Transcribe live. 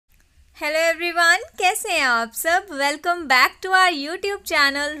Hello everyone, कैसे हैं आप सब। Welcome back to our YouTube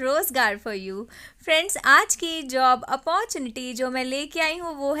channel रोजगार फॉर यू। फ्रेंड्स, आज की जॉब अपॉर्चुनिटी जो मैं लेके आई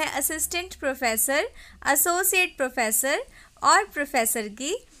हूँ वो है असिस्टेंट प्रोफेसर, एसोसिएट प्रोफेसर और प्रोफेसर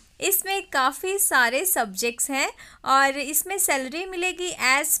की। इसमें काफ़ी सारे सब्जेक्ट्स हैं और इसमें सैलरी मिलेगी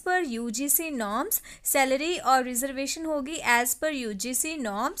as per UGC norms. Salary और रिजर्वेशन होगी एज़ पर यूजीसी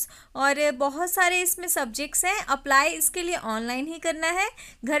नॉर्म्स और बहुत सारे इसमें सब्जेक्ट्स हैं। अप्लाई इसके लिए ऑनलाइन ही करना है।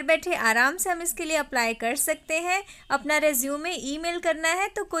 घर बैठे आराम से हम इसके लिए अप्लाई कर सकते हैं। अपना रेज्यूमे ईमेल करना है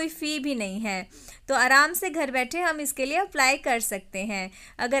तो कोई फ़ी भी नहीं है, तो आराम से घर बैठे हम इसके लिए अप्लाई कर सकते हैं।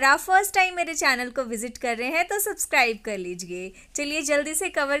 अगर आप फर्स्ट टाइम मेरे चैनल को विजिट कर रहे हैं तो सब्सक्राइब कर लीजिए। चलिए जल्दी से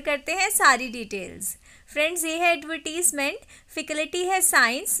कवर करते हैं सारी डिटेल्स। फ्रेंड्स, ये है एडवर्टीजमेंट। फैकल्टी है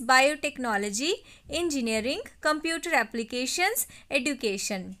science, biotechnology, engineering, computer applications,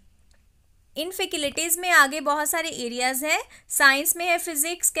 education. इन फैकल्टीज़ में आगे बहुत सारे एरियाज़ हैं। साइंस में है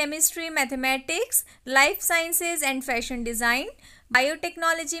physics, chemistry, mathematics, life sciences and fashion design.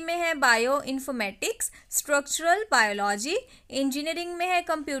 Biotechnology में है bio informatics, structural biology. Engineering में है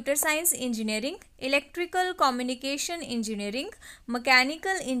computer science engineering, electrical communication engineering,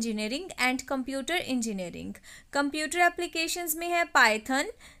 mechanical engineering and computer engineering. Computer applications में है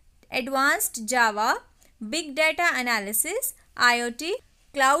पाइथन, एडवांस्ड जावा, big data analysis, IoT,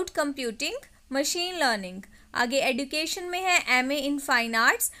 cloud computing, machine learning. आगे education में है MA in fine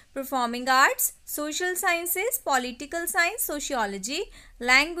arts, performing arts, social sciences, political science, sociology,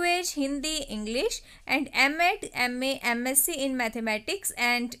 language Hindi, English and MEd, MA, MSc in mathematics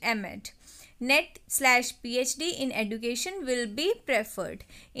and MEd. NET/PhD in education will be preferred.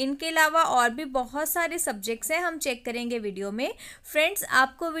 इनके अलावा और भी बहुत सारे subjects हैं, हम चेक करेंगे वीडियो में। फ्रेंड्स,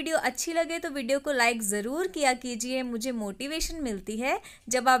 आपको वीडियो अच्छी लगे तो वीडियो को लाइक ज़रूर किया कीजिए। मुझे मोटिवेशन मिलती है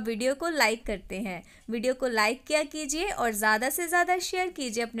जब आप वीडियो को लाइक करते हैं। वीडियो को लाइक किया कीजिए और ज़्यादा से ज़्यादा शेयर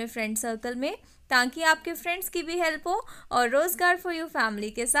कीजिए अपने फ्रेंड सर्कल में, ताकि आपके फ्रेंड्स की भी हेल्प हो और रोज़गार फॉर यू फैमिली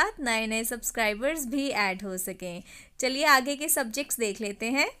के साथ नए नए सब्सक्राइबर्स भी ऐड हो सकें। चलिए आगे के सब्जेक्ट्स देख लेते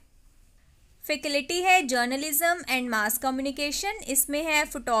हैं। फैकल्टी है जर्नलिज्म एंड मास कम्युनिकेशन। इसमें है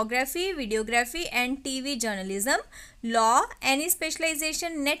photography, videography and TV journalism. Law, any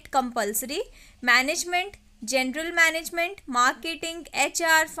specialisation net compulsory. Management, general management, marketing,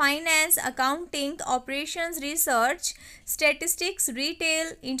 HR, finance, accounting, operations, research, statistics,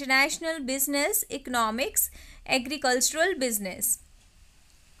 retail, international business, economics, agricultural business.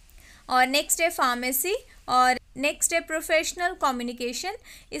 और next है pharmacy और next है professional communication.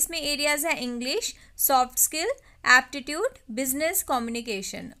 इसमें areas है English, soft skill, aptitude, business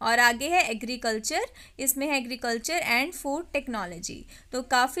communication. और आगे है agriculture, इसमें है एग्रीकल्चर एंड फूड टेक्नोलॉजी। तो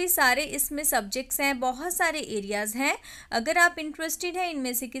काफ़ी सारे इसमें सब्जेक्ट्स हैं, बहुत सारे एरियाज़ हैं। अगर आप इंटरेस्टेड हैं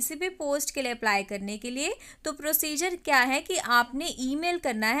इनमें से किसी भी पोस्ट के लिए अप्लाई करने के लिए, तो प्रोसीजर क्या है कि आपने ईमेल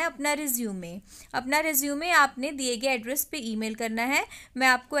करना है अपना रिज्यूमे। अपना रिज्यूमे आपने दिए गए एड्रेस पे ईमेल करना है। मैं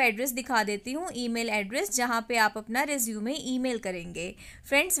आपको एड्रेस दिखा देती हूँ, ईमेल एड्रेस जहाँ पे आप अपना रिज्यूमे ईमेल करेंगे।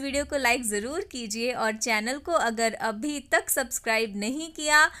 फ्रेंड्स, वीडियो को लाइक ज़रूर कीजिए और चैनल को अगर अभी तक सब्सक्राइब नहीं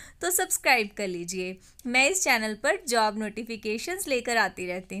किया तो सब्सक्राइब कर लीजिए। मैं इस चैनल पर जॉब नोटिफिकेशंस लेकर आती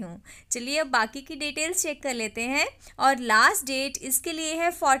रहती हूँ। चलिए अब बाकी की डिटेल्स चेक कर लेते हैं। और लास्ट डेट इसके लिए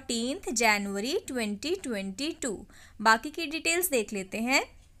है 14 जनवरी 2022। बाकी की डिटेल्स देख लेते हैं।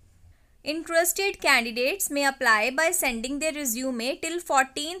 Interested candidates may apply by sending their resume till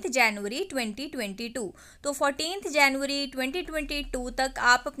 14th January 2022। तो 14th जनवरी 2022 तक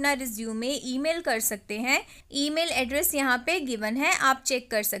आप अपना रिज्यूमे ईमेल कर सकते हैं। ईमेल एड्रेस यहाँ पे गिवन है, आप चेक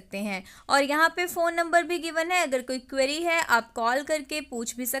कर सकते हैं। और यहाँ पे फ़ोन नंबर भी गिवन है, अगर कोई क्वेरी है आप कॉल करके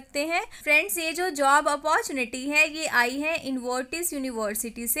पूछ भी सकते हैं। फ्रेंड्स, ये जो जॉब अपॉर्चुनिटी है ये आई है इन्वर्टिस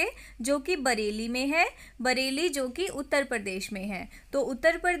यूनिवर्सिटी से, जो कि बरेली में है। बरेली जो कि उत्तर प्रदेश में है। तो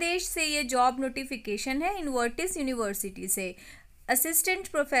उत्तर प्रदेश से ये जॉब नोटिफिकेशन है इन्वर्टिस यूनिवर्सिटी से। असिस्टेंट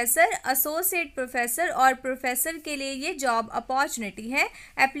प्रोफेसर, एसोसिएट प्रोफेसर और प्रोफेसर के लिए ये जॉब अपॉर्चुनिटी है।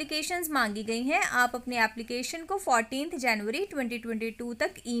 एप्लीकेशंस मांगी गई हैं। आप अपने एप्लीकेशन को 14 जनवरी 2022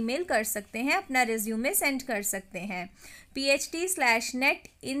 तक ईमेल कर सकते हैं, अपना रिज्यूमे सेंड कर सकते हैं। PhD/NET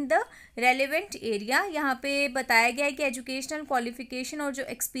in the relevant area. यहाँ पे बताया गया है कि एजुकेशनल क्वालिफिकेशन और जो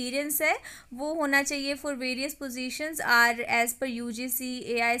एक्सपीरियंस है वो होना चाहिए for various positions are as per UGC,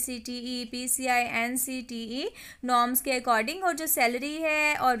 AICTE, PCI, NCTE norms के अकॉर्डिंग। और जो सैलरी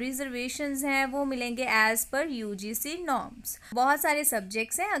है और रिजर्वेशंस हैं वो मिलेंगे एज पर UGC नॉर्म्स। बहुत सारे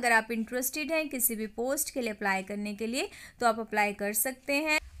सब्जेक्ट्स हैं। अगर आप इंटरेस्टेड हैं किसी भी पोस्ट के लिए अप्लाई करने के लिए तो आप अप्लाई कर सकते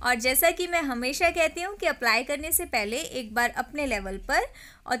हैं। और जैसा कि मैं हमेशा कहती हूँ कि अप्लाई करने से पहले एक बार अपने लेवल पर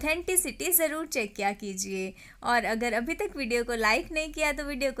ऑथेंटिसिटी ज़रूर चेक किया कीजिए। और अगर अभी तक वीडियो को लाइक नहीं किया तो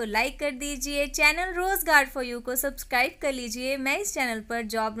वीडियो को लाइक कर दीजिए। चैनल रोज़गार फॉर यू को सब्सक्राइब कर लीजिए। मैं इस चैनल पर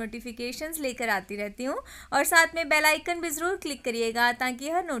जॉब नोटिफिकेशंस लेकर आती रहती हूँ। और साथ में बेल आइकन भी ज़रूर क्लिक करिएगा ताकि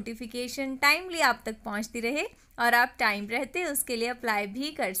हर नोटिफिकेशन टाइमली आप तक पहुँचती रहे और आप टाइम रहते उसके लिए अप्लाई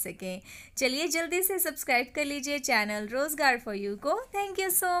भी कर सकें। चलिए जल्दी से सब्सक्राइब कर लीजिए चैनल रोज़गार फॉर यू को। Thank you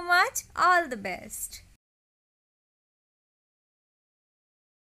so much. All the best.